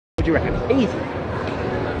What do you reckon? Easy.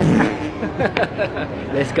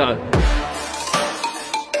 Let's go.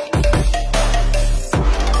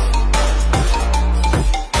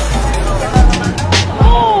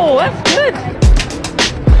 Oh, that's good.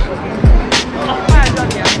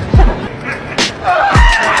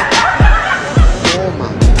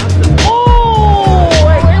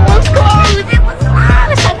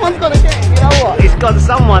 Got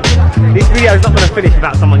someone. This video is not going to finish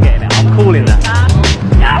without someone getting it. I'm calling that.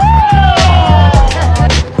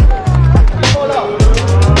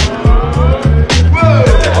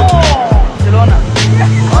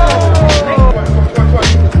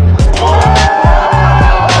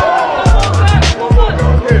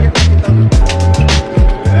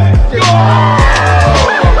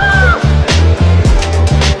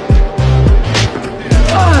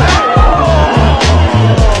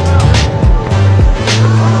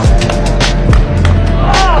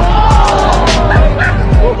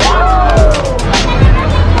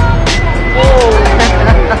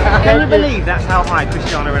 Believe that's how high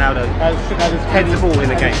Cristiano Ronaldo heads the ball in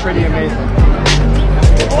the game. Pretty amazing.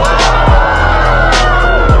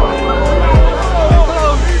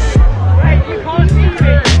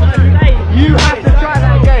 You have to try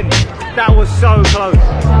that again. That was so close.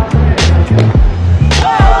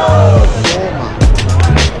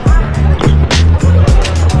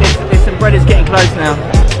 Listen, bread is getting close now.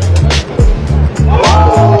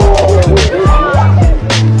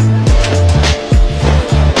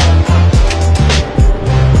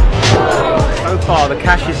 The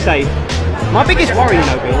cash is safe. My biggest worry, you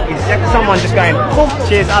know, Bill, is someone just going, oh,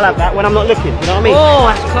 cheers, I'll have that when I'm not looking. You know what I mean? Oh,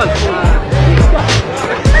 that's close.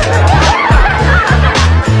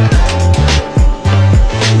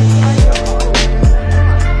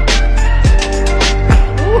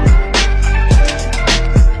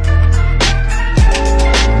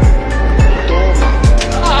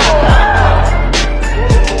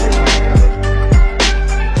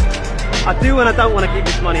 I do and I don't want to give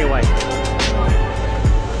this money away.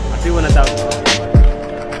 When I don't.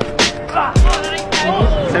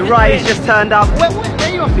 So Ray's just turned up. Where are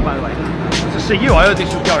you off to, by the way? To see you. I heard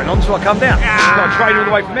this was going on, so I come down. I've got a train all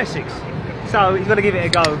the way from Essex. So he's got to give it a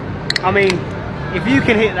go. I mean, if you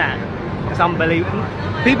can hit that, it's unbelievable.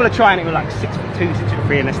 People are trying it with like 6'2",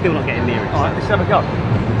 6'3", and they're still not getting near it. All right, let's have a go.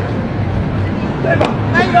 Never.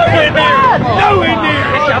 Nowhere near it. Nowhere near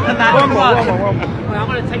it. One more. I'm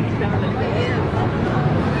going to take this down a little bit.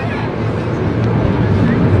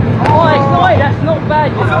 Oh, it's not, that's not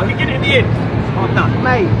bad, you know. You get it in the end. I'm done.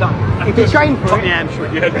 Mate, done. If you train for it. Yeah, I'm sure.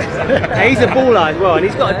 Yeah. He's a baller as well, and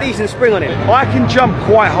he's got a decent spring on him. I can jump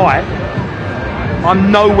quite high.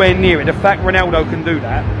 I'm nowhere near it. The fact Ronaldo can do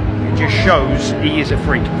that, it just shows he is a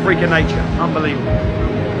freak. Freak of nature. Unbelievable.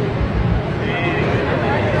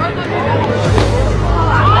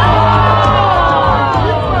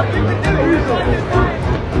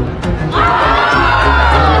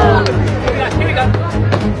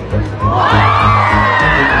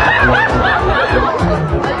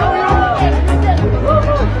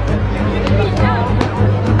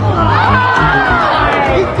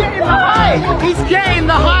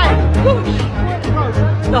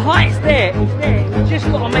 The height's there, it's there. You've just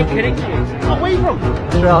got to make connections. Oh, where are you from?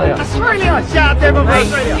 Australia. Australia! Shout out to everyone from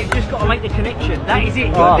Australia. You've just got to make the connection. That is it.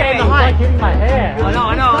 You're getting the height. Getting my hair. I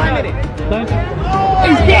know.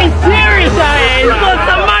 He's getting serious out here. He's got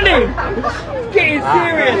some money. Getting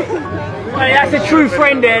serious. Hey, that's a true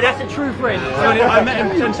friend there. That's a true friend. I met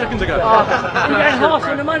him 10 seconds ago. You're getting half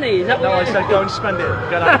on the money. Is that what I said go and spend it.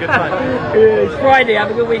 Go and have a good time. It's Friday. Have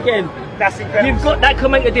a good weekend. That's incredible. You've got that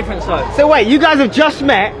can make a difference though. So wait, you guys have just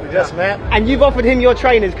met. We just met. And you've offered him your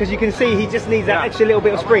trainers because you can see he just needs that extra little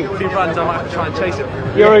bit of spring. If he runs, I might have to try and chase him.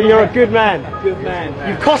 You're a good man. Good man.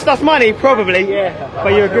 You've cost us money probably. Yeah.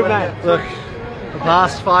 But you're a good man. Look, the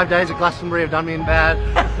past 5 days at Glastonbury have done me in bad.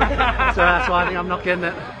 So that's why I think I'm not getting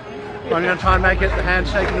it. I'm going to try and make it, the hand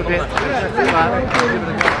shaking a bit. But give it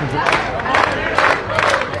a go.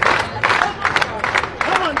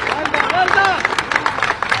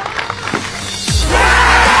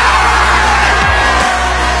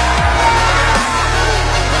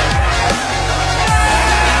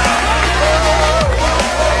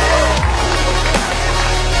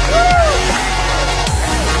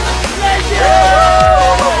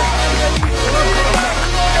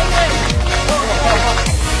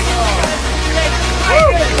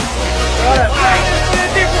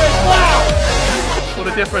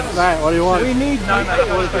 Difference. Mate, what do you want? We need no.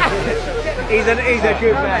 He's a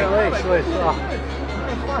good man.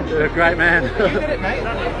 You're a great man. You did it, mate.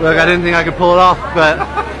 Look, I didn't think I could pull it off, but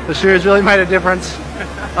the shoes really made a difference.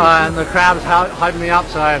 And the crowd is hyping me up,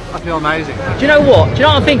 so I feel amazing. Do you know what? Do you know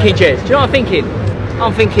what I'm thinking, Jez? Do you know what I'm thinking?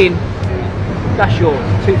 I'm thinking, that's yours,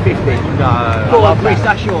 250. No, Go on, Chris,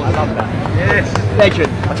 that's yours. I love that. Yes. Legend.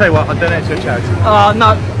 I'll tell you what, I'll donate to a charity. Oh,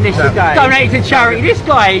 no, listen, No. donate to charity. This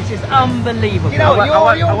guy is just unbelievable. You know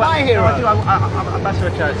what? You're my hero. I'm ambassador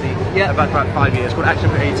of charity. Yeah. About 5 years. It's called Action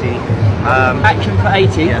for 80. Action for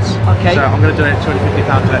 80? Yes. Okay. So I'm going to donate £250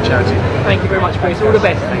 to that charity. Thank you very much, Chris. All the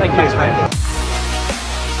best. Thank you. Thanks, mate.